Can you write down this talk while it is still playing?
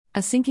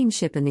A sinking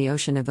ship in the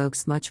ocean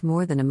evokes much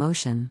more than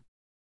emotion.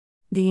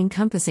 The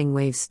encompassing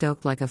wave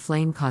stoked like a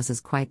flame causes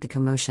quite the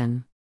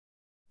commotion.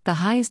 The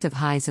highest of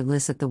highs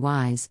elicit the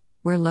wise,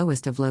 where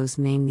lowest of lows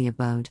maim the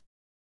abode.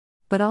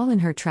 But all in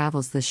her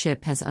travels the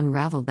ship has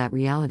unraveled that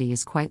reality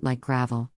is quite like gravel.